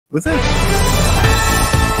with this.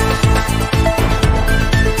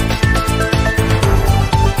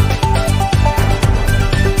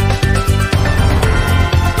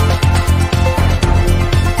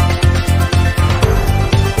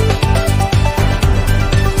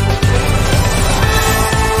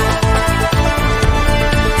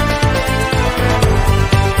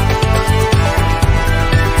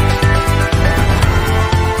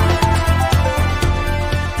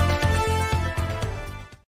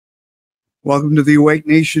 Welcome to the Awake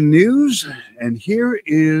Nation News, and here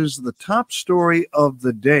is the top story of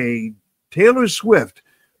the day. Taylor Swift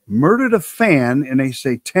murdered a fan in a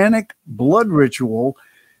satanic blood ritual,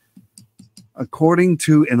 according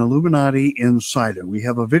to an Illuminati insider. We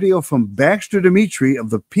have a video from Baxter Dimitri of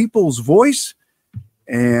the People's Voice,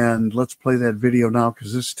 and let's play that video now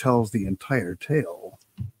because this tells the entire tale.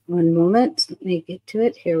 One moment, let me get to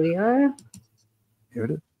it. Here we are. Here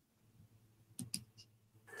it is.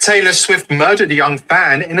 Taylor Swift murdered a young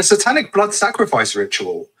fan in a satanic blood sacrifice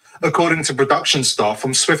ritual, according to production staff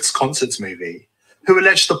from Swift's Concerts movie, who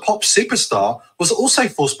alleged the pop superstar was also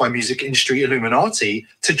forced by music industry Illuminati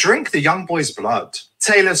to drink the young boy's blood.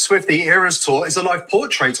 Taylor Swift The Eras Tour is a live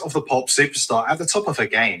portrait of the pop superstar at the top of her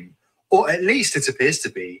game, or at least it appears to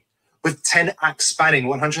be, with 10 acts spanning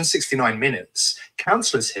 169 minutes,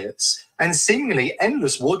 countless hits, and seemingly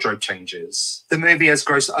endless wardrobe changes. The movie has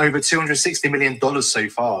grossed over $260 million so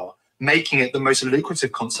far, making it the most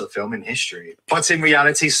lucrative concert film in history. But in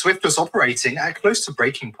reality, Swift was operating at close to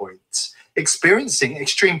breaking point, experiencing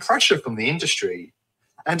extreme pressure from the industry.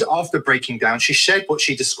 And after breaking down, she shared what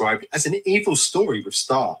she described as an evil story with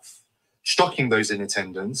staff, shocking those in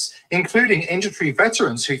attendance, including industry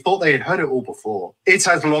veterans who thought they had heard it all before. It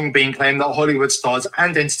has long been claimed that Hollywood stars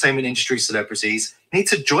and entertainment industry celebrities need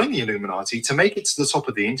to join the Illuminati to make it to the top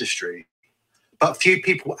of the industry. But few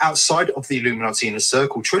people outside of the Illuminati inner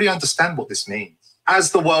circle truly understand what this means.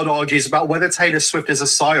 As the world argues about whether Taylor Swift is a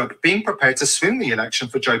psyop being prepared to swing the election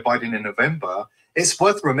for Joe Biden in November, it's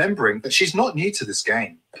worth remembering that she's not new to this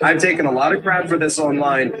game. I've taken a lot of crap for this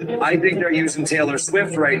online. I think they're using Taylor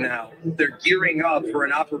Swift right now. They're gearing up for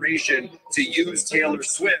an operation to use Taylor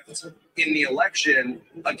Swift in the election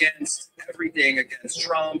against everything, against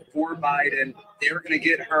Trump, for Biden. They're going to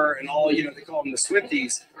get her and all, they call them the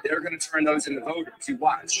Swifties. They're going to turn those into voters. You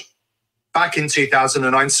watch. Back in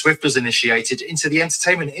 2009, Swift was initiated into the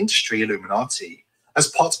entertainment industry Illuminati as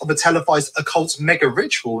part of a televised occult mega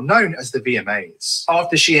ritual known as the VMAs.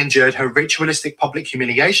 After she endured her ritualistic public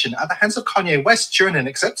humiliation at the hands of Kanye West during an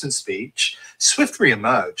acceptance speech, Swift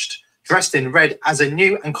re-emerged, dressed in red as a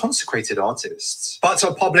new and consecrated artist. But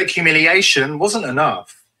her public humiliation wasn't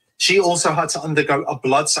enough. She also had to undergo a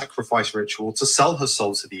blood sacrifice ritual to sell her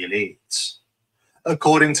soul to the elite.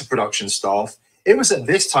 According to production staff, it was at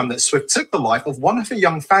this time that Swift took the life of one of her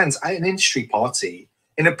young fans at an industry party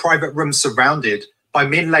in a private room surrounded by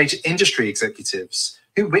middle-aged industry executives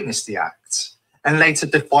who witnessed the act and later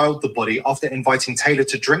defiled the body after inviting Taylor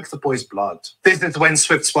to drink the boy's blood. This is when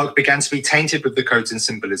Swift's work began to be tainted with the codes and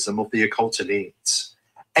symbolism of the occult elite.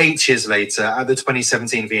 8 years later, at the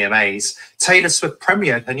 2017 VMAs, Taylor Swift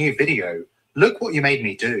premiered her new video, Look What You Made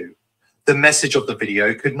Me Do. The message of the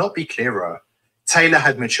video could not be clearer. Taylor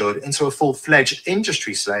had matured into a full-fledged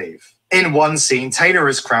industry slave. In one scene, Taylor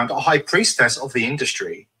is crowned a high priestess of the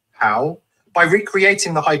industry. How? By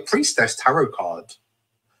recreating the high priestess tarot card.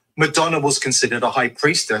 Madonna was considered a high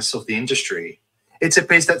priestess of the industry. It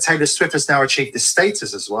appears that Taylor Swift has now achieved this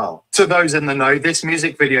status as well. To those in the know, this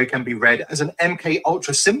music video can be read as an MK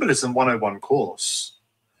Ultra Symbolism 101 course.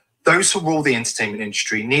 Those who rule the entertainment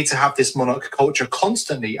industry need to have this monarch culture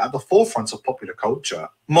constantly at the forefront of popular culture.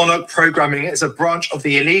 Monarch programming is a branch of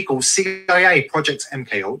the illegal CIA Project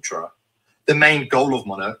MK Ultra. The main goal of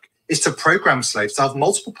Monarch is to program slaves to have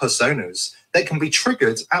multiple personas that can be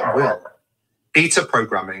triggered at will. Beta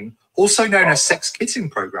programming, also known as sex kitting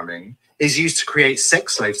programming, is used to create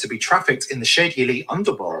sex slaves to be trafficked in the shady elite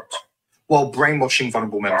underworld, while brainwashing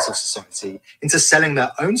vulnerable members of society into selling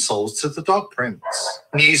their own souls to the Dark Prince.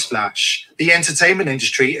 Newsflash, the entertainment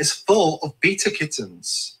industry is full of beta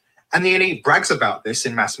kittens, and the elite brags about this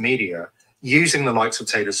in mass media, using the likes of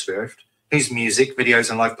Taylor Swift, whose music, videos,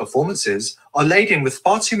 and live performances are laden with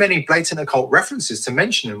far too many blatant occult references to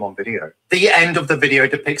mention in one video. The end of the video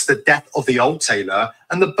depicts the death of the old Taylor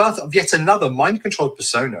and the birth of yet another mind-controlled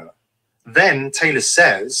persona. Then Taylor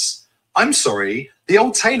says, I'm sorry, the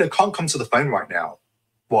old Taylor can't come to the phone right now.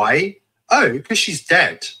 Why? Oh, because she's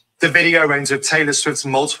dead. The video ends with Taylor Swift's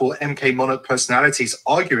multiple MK Monarch personalities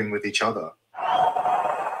arguing with each other.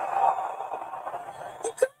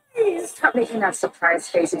 Stop making that surprise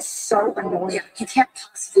face. It's so annoying. You can't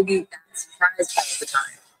possibly be that surprised all the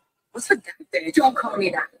time. What's with that bitch? Don't call me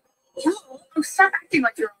that. Yo, stop acting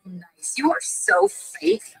like you're all nice. You are so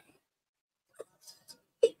fake.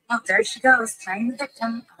 Oh, there she goes, playing the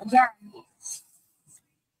victim again.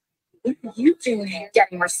 What are you doing?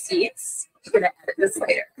 Getting receipts? I'm gonna edit this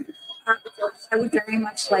later. I would very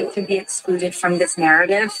much like to be excluded from this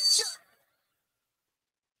narrative.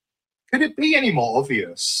 Could it be any more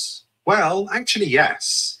obvious? Well, actually,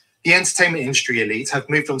 yes. The entertainment industry elite have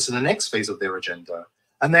moved on to the next phase of their agenda,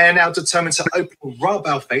 and they are now determined to openly rub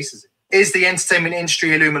our faces. Is the entertainment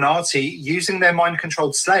industry Illuminati using their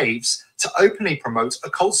mind-controlled slaves to openly promote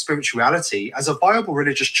occult spirituality as a viable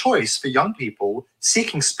religious choice for young people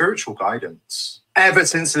seeking spiritual guidance? Ever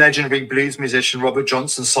since legendary blues musician Robert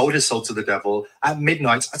Johnson sold his soul to the devil at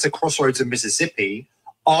midnight at a crossroads in Mississippi,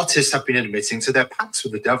 artists have been admitting to their pacts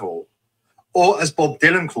with the devil. Or as Bob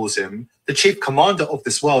Dylan calls him, the chief commander of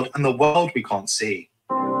this world and the world we can't see.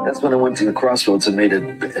 That's when I went to the crossroads and made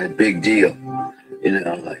a big deal. You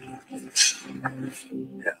know, like,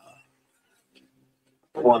 yeah.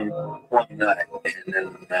 One night, and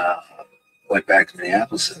then went back to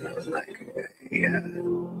Minneapolis, and I was like, yeah,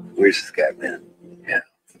 where's this guy been? Yeah,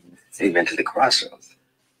 he went to the crossroads.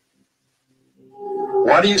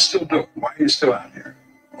 Why do you still do it? Why are you still out here?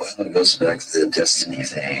 Well, it goes back to the destiny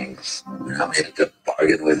things. I made a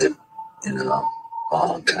bargain with it, you know, a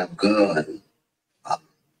long time ago, and I'm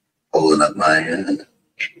holding up my hand.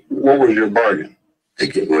 What was your bargain? To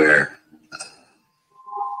get where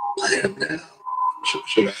I am now.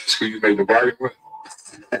 Should I ask who you made the bargain with?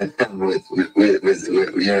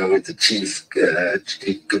 with the chief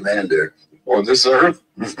commander. On this earth?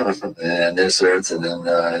 And this earth, and then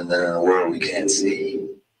in the world we can't see.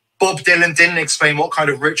 Bob Dylan didn't explain what kind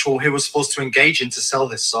of ritual he was forced to engage in to sell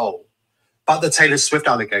his soul. But the Taylor Swift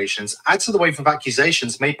allegations add to the wave of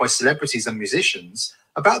accusations made by celebrities and musicians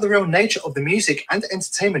about the real nature of the music and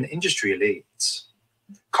entertainment industry elites.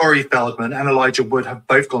 Corey Feldman and Elijah Wood have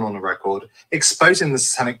both gone on the record exposing the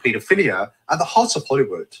satanic pedophilia at the heart of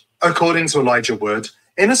Hollywood. According to Elijah Wood,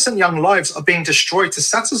 innocent young lives are being destroyed to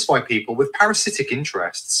satisfy people with parasitic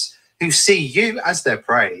interests who see you as their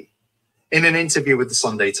prey. In an interview with the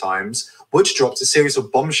Sunday Times, Wood dropped a series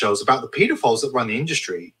of bombshells about the pedophiles that run the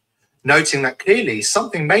industry, noting that clearly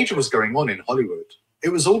something major was going on in Hollywood. It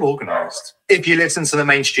was all organized. If you listen to the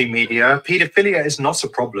mainstream media, pedophilia is not a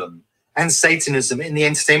problem, and Satanism in the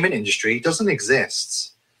entertainment industry doesn't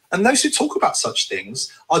exist. And those who talk about such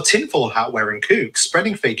things are tinfoil hat-wearing kooks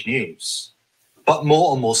spreading fake news. But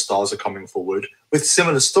more and more stars are coming forward with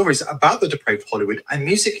similar stories about the depraved Hollywood and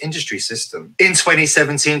music industry system. In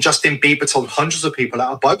 2017, Justin Bieber told hundreds of people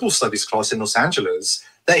at a Bible studies class in Los Angeles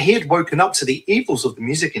that he had woken up to the evils of the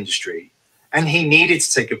music industry, and he needed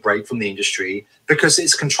to take a break from the industry because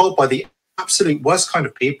it's controlled by the absolute worst kind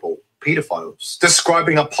of people, pedophiles.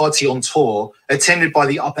 Describing a party on tour attended by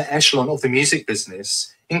the upper echelon of the music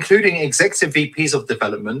business, including executive VPs of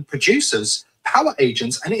development, producers, power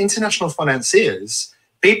agents, and international financiers,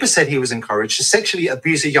 Bieber said he was encouraged to sexually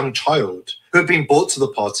abuse a young child who had been brought to the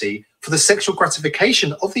party for the sexual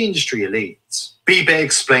gratification of the industry elite. Bieber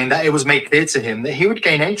explained that it was made clear to him that he would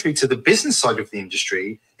gain entry to the business side of the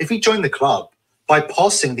industry if he joined the club by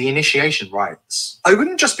passing the initiation rites. I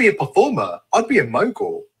wouldn't just be a performer, I'd be a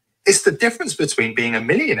mogul. It's the difference between being a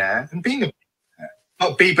millionaire and being a billionaire.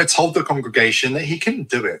 But Bieber told the congregation that he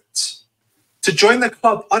couldn't do it. To join the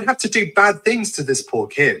club, I'd have to do bad things to this poor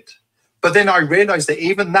kid. But then I realized that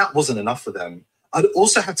even that wasn't enough for them. I'd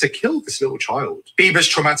also have to kill this little child. Bieber's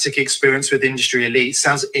traumatic experience with industry elite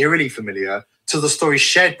sounds eerily familiar to the story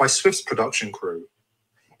shared by Swift's production crew.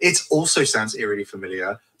 It also sounds eerily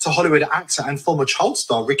familiar to Hollywood actor and former child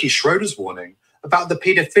star Ricky Schroder's warning about the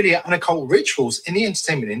pedophilia and occult rituals in the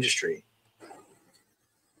entertainment industry.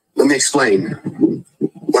 Let me explain.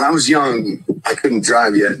 When I was young, I couldn't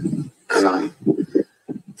drive yet. I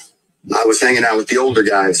was hanging out with the older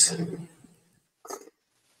guys.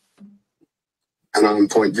 And I'm on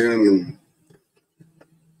Point Doom, and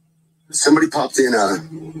somebody popped in a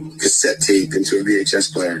cassette tape into a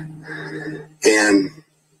VHS player. And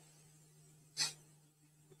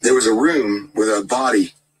there was a room with a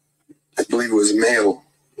body, I believe it was a male,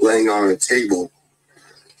 laying on a table.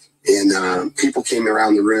 And people came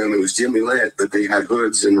around the room. It was dimly lit, but they had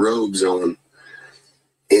hoods and robes on.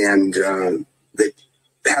 And they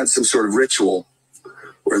had some sort of ritual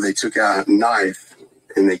where they took out a knife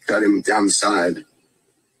and they cut him down the side. It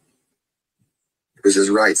was his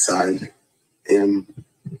right side. And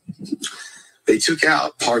they took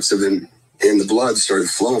out parts of him, and the blood started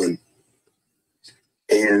flowing.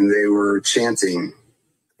 And they were chanting.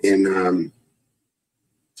 And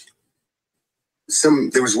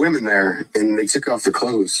there was women there, and they took off their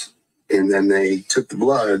clothes. And then they took the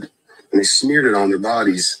blood and they smeared it on their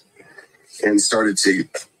bodies and started to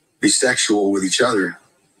be sexual with each other.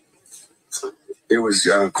 It was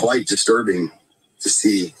quite disturbing to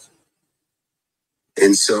see.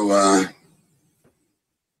 And so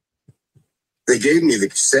they gave me the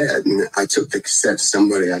cassette, and I took the cassette to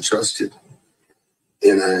somebody I trusted.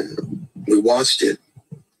 And we watched it.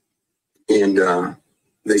 And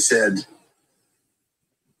they said,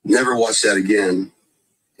 never watch that again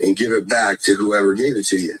and give it back to whoever gave it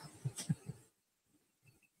to you.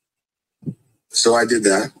 So I did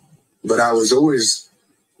that. But I was always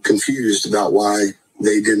confused about why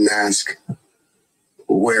they didn't ask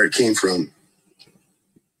where it came from.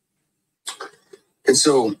 And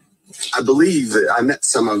so I believe that I met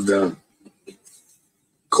some of the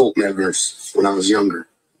cult members when I was younger.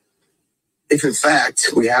 If in fact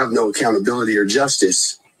we have no accountability or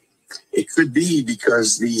justice, it could be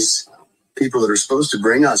because these people that are supposed to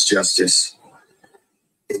bring us justice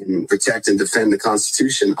and protect and defend the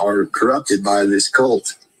Constitution are corrupted by this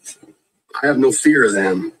cult. I have no fear of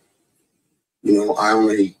them. You know, I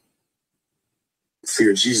only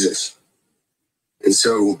fear Jesus. And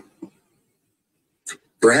so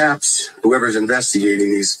perhaps whoever's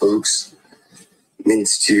investigating these folks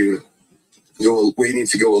needs to go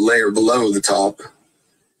a layer below the top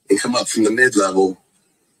and come up from the mid-level,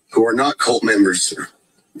 who are not cult members or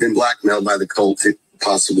been blackmailed by the cult,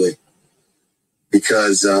 possibly.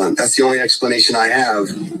 Because that's the only explanation I have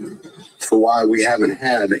for why we haven't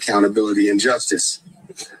had accountability and justice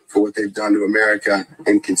for what they've done to America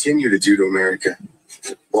and continue to do to America,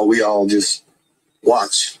 while we all just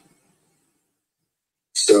watch.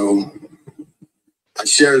 So I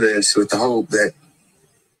share this with the hope that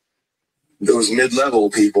those mid-level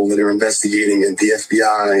people that are investigating at the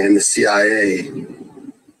FBI and the CIA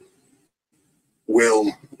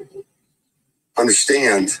will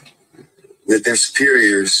understand that their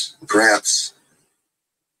superiors perhaps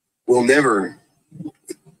will never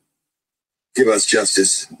give us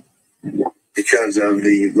justice because of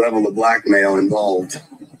the level of blackmail involved.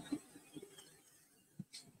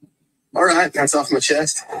 All right, that's off my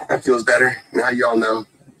chest. That feels better. Now you all know.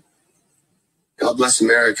 God bless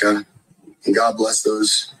America, and God bless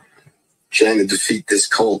those trying to defeat this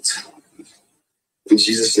cult. In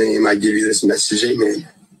Jesus' name, I give you this message. Amen.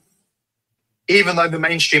 Even though the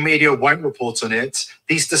mainstream media won't report on it,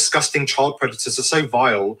 these disgusting child predators are so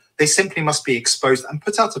vile, they simply must be exposed and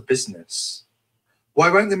put out of business. Why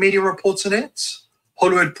won't the media report on it?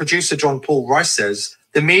 Hollywood producer John Paul Rice says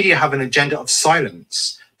the media have an agenda of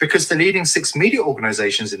silence because the leading 6 media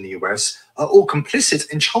organizations in the US are all complicit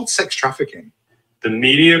in child sex trafficking. The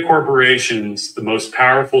media corporations, the most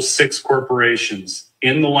powerful 6 corporations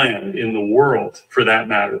in the land, in the world for that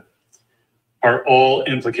matter, are all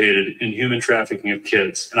implicated in human trafficking of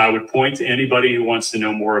kids. And I would point to anybody who wants to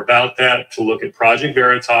know more about that to look at Project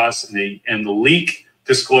Veritas and the leak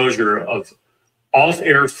disclosure of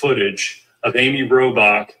off-air footage of Amy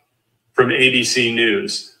Robach from ABC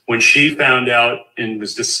News when she found out and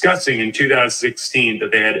was discussing in 2016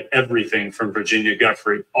 that they had everything from Virginia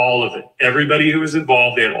Giuffre, all of it. Everybody who was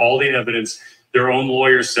involved, they had all the evidence. Their own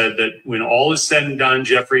lawyer said that when all is said and done,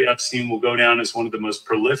 Jeffrey Epstein will go down as one of the most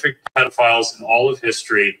prolific pedophiles in all of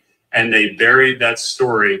history. And they buried that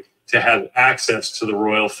story to have access to the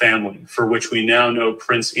royal family, for which we now know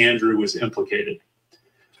Prince Andrew was implicated.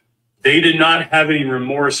 They did not have any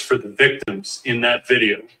remorse for the victims in that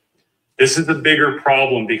video. This is a bigger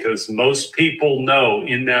problem because most people know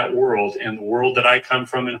in that world, and the world that I come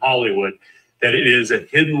from in Hollywood, that it is a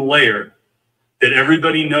hidden layer that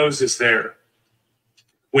everybody knows is there.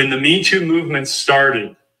 When the Me Too movement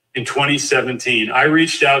started in 2017, I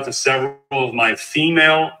reached out to several of my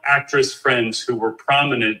female actress friends who were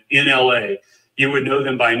prominent in LA. You would know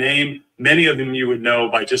them by name. Many of them you would know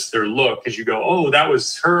by just their look, because you go, oh, that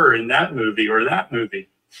was her in that movie or that movie.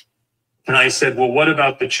 And I said, well, what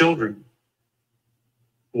about the children?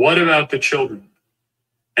 What about the children?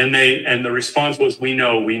 And the response was, we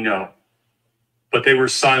know. But they were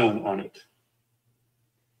silent on it.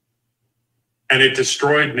 And it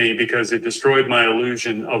destroyed me because it destroyed my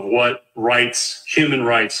illusion of what rights, human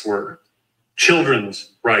rights were,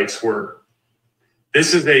 children's rights were.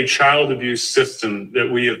 This is a child abuse system that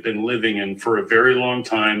we have been living in for a very long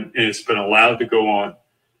time, and it's been allowed to go on.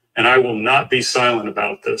 And I will not be silent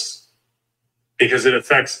about this because it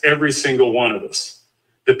affects every single one of us.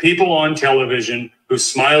 The people on television who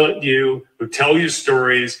smile at you, who tell you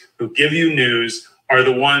stories, who give you news, are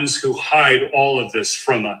the ones who hide all of this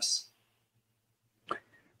from us.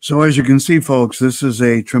 So as you can see, folks, this is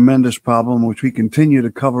a tremendous problem which we continue to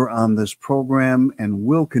cover on this program and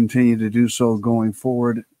will continue to do so going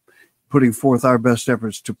forward. putting forth our best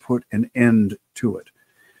efforts to put an end to it.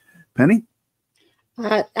 Penny?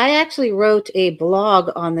 I actually wrote a blog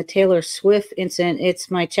on the Taylor Swift incident.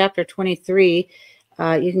 It's my chapter 23.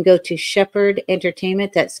 You can go to Shepherd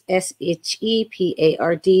Entertainment. That's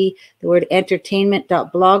SHEPARD, the word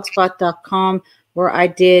entertainment.blogspot.com, where I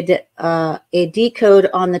did a decode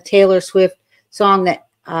on the Taylor Swift song that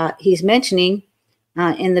he's mentioning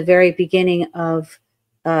in the very beginning of,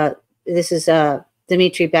 this is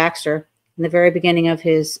Dimitri Baxter, in the very beginning of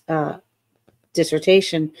his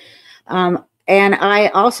dissertation. And I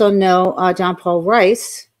also know John Paul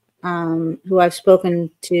Rice, who I've spoken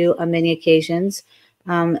to on many occasions,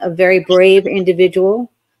 a very brave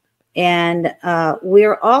individual. And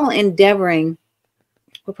we're all endeavoring,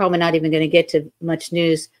 we're probably not even going to get to much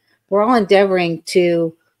news. We're all endeavoring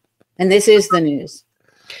to, and this is the news,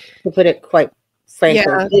 to put it quite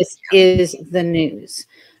frankly, this is the news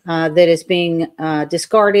that is being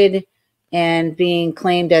discarded and being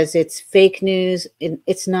claimed as it's fake news.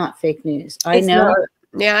 It's not fake news. I know. Not.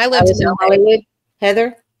 Yeah, I lived in Hollywood.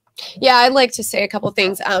 Heather? Yeah, I'd like to say a couple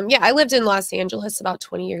things. Yeah, I lived in Los Angeles about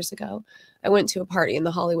 20 years ago. I went to a party in the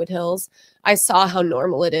Hollywood Hills. I saw how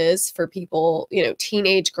normal it is for people, you know,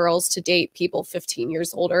 teenage girls to date people 15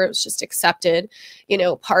 years older. It was just accepted, you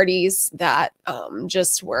know, parties that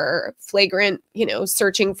just were flagrant, you know,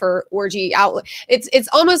 searching for orgy outlet. It's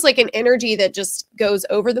almost like an energy that just goes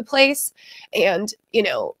over the place. And, you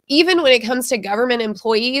know, even when it comes to government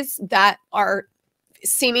employees that are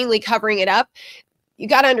seemingly covering it up, you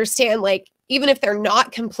got to understand, like, even if they're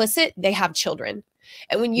not complicit, they have children.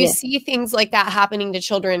 And when you see things like that happening to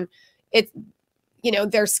children, it's, you know,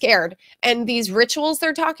 they're scared. And these rituals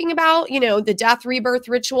they're talking about, you know, the death rebirth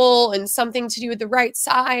ritual and something to do with the right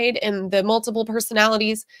side and the multiple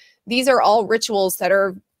personalities, these are all rituals that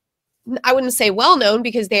are, I wouldn't say well known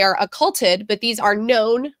because they are occulted, but these are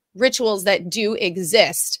known rituals that do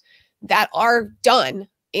exist, that are done.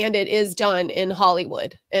 And it is done in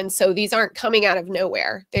Hollywood. And so these aren't coming out of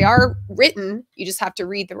nowhere. They are written. You just have to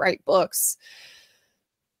read the right books.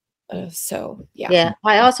 So, yeah. Yeah.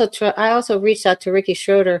 I also reached out to Ricky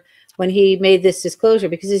Schroeder when he made this disclosure,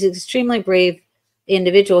 because he's an extremely brave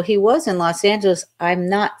individual. He was in Los Angeles. I'm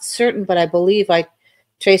not certain, but I believe I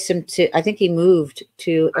traced him to, I think he moved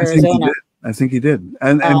to Arizona. I think he did.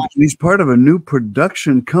 And he's part of a new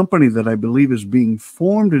production company that I believe is being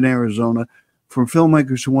formed in Arizona for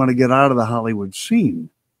filmmakers who want to get out of the Hollywood scene.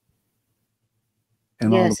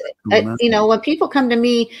 And yes, you know, when people come to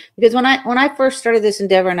me, because when I first started this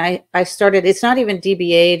endeavor, and I started, it's not even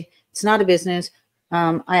DBA'd, it's not a business.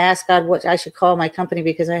 I asked God what I should call my company,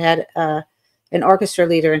 because I had an orchestra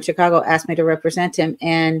leader in Chicago asked me to represent him,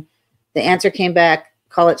 and the answer came back,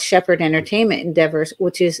 call it Shepherd Entertainment Endeavors,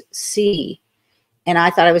 which is C. And I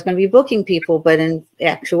thought I was going to be booking people, but in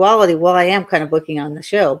actuality, well, I am kind of booking on the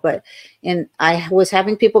show. And I was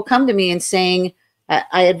having people come to me and saying,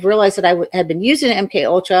 I had realized that I had been using MK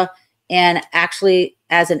Ultra, and actually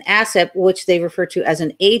as an asset, which they refer to as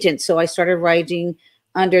an agent. So I started writing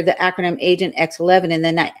under the acronym Agent X11, and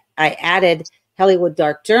then I added Hollywood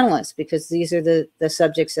Dark Journalist, because these are the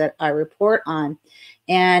subjects that I report on.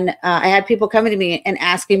 And I had people coming to me and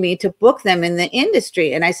asking me to book them in the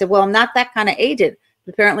industry. And I said, well, I'm not that kind of agent.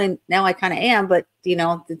 Apparently now I kind of am, but you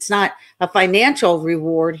know, it's not a financial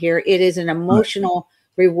reward here. It is an emotional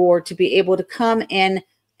reward to be able to come in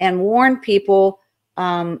and warn people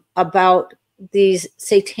about these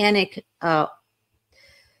satanic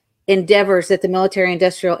endeavors that the military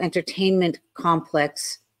industrial entertainment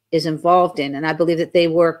complex is involved in. And I believe that they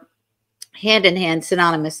work hand in hand,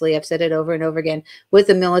 synonymously, I've said it over and over again, with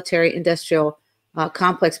the military industrial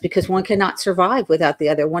complex, because one cannot survive without the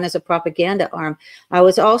other. One is a propaganda arm. I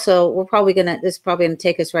was also, this is probably going to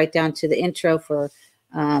take us right down to the intro for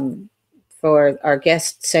our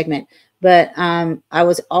guest segment. But I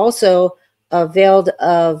was also availed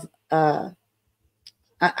of, I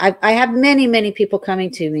have many, many people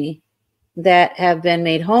coming to me that have been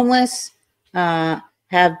made homeless,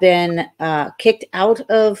 have been kicked out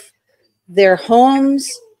of their homes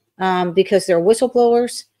because they're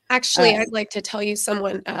whistleblowers. Actually, I'd like to tell you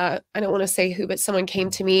someone, I don't want to say who, but someone came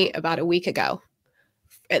to me about a week ago,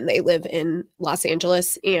 and they live in Los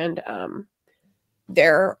Angeles, and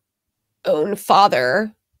their own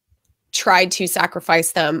father tried to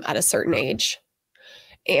sacrifice them at a certain age,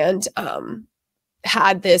 and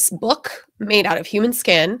had this book made out of human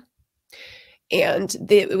skin, and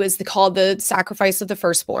it was called The Sacrifice of the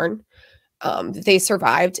Firstborn. They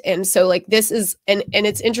survived. And so like this is, and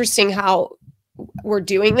it's interesting how we're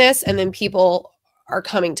doing this, and then people are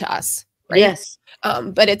coming to us, right? Yes.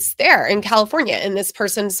 But it's there in California, and this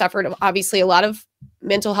person suffered obviously a lot of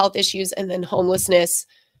mental health issues and then homelessness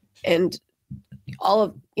and all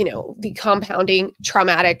of, you know, the compounding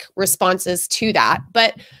traumatic responses to that.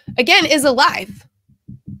 But again, is alive.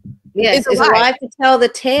 Yes, is alive to tell the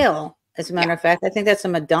tale. As a matter of fact, I think that's a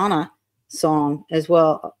Madonna song as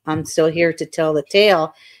well. I'm still here to tell the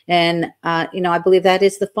tale. And, you know, I believe that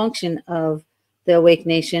is the function of the Awake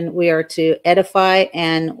Nation. We are to edify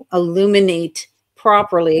and illuminate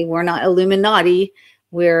properly. We're not Illuminati.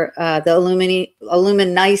 We're the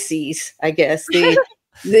Illuminacies, I guess. The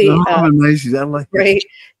Illuminacies, I like right.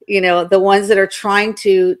 You know, the ones that are trying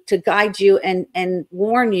to guide you and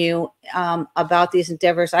warn you about these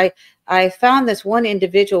endeavors. I found this one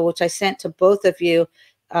individual, which I sent to both of you.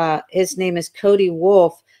 His name is Cody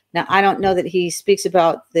Wolf. Now, I don't know that he speaks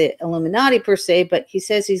about the Illuminati per se, but he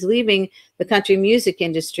says he's leaving the country music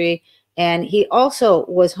industry. And he also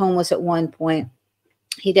was homeless at one point.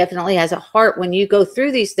 He definitely has a heart. When you go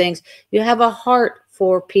through these things, you have a heart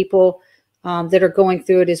for people that are going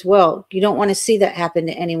through it as well. You don't want to see that happen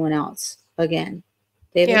to anyone else again.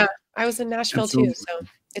 David? Yeah, I was in Nashville Absolutely. too.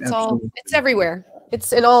 So it's everywhere.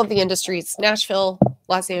 It's in all of the industries, Nashville,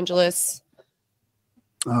 Los Angeles.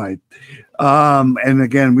 All right. And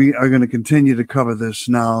again, we are going to continue to cover this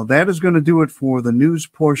now. That is going to do it for the news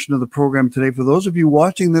portion of the program today. For those of you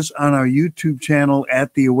watching this on our YouTube channel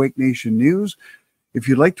at the Awake Nation News, if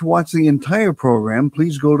you'd like to watch the entire program,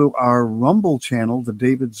 please go to our Rumble channel, the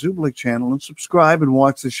David Zublik channel, and subscribe and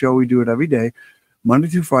watch the show. We do it every day, Monday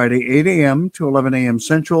through Friday, 8 a.m. to 11 a.m.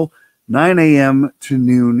 Central, 9 a.m. to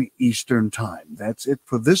noon Eastern Time. That's it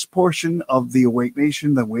for this portion of the Awake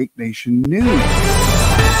Nation News.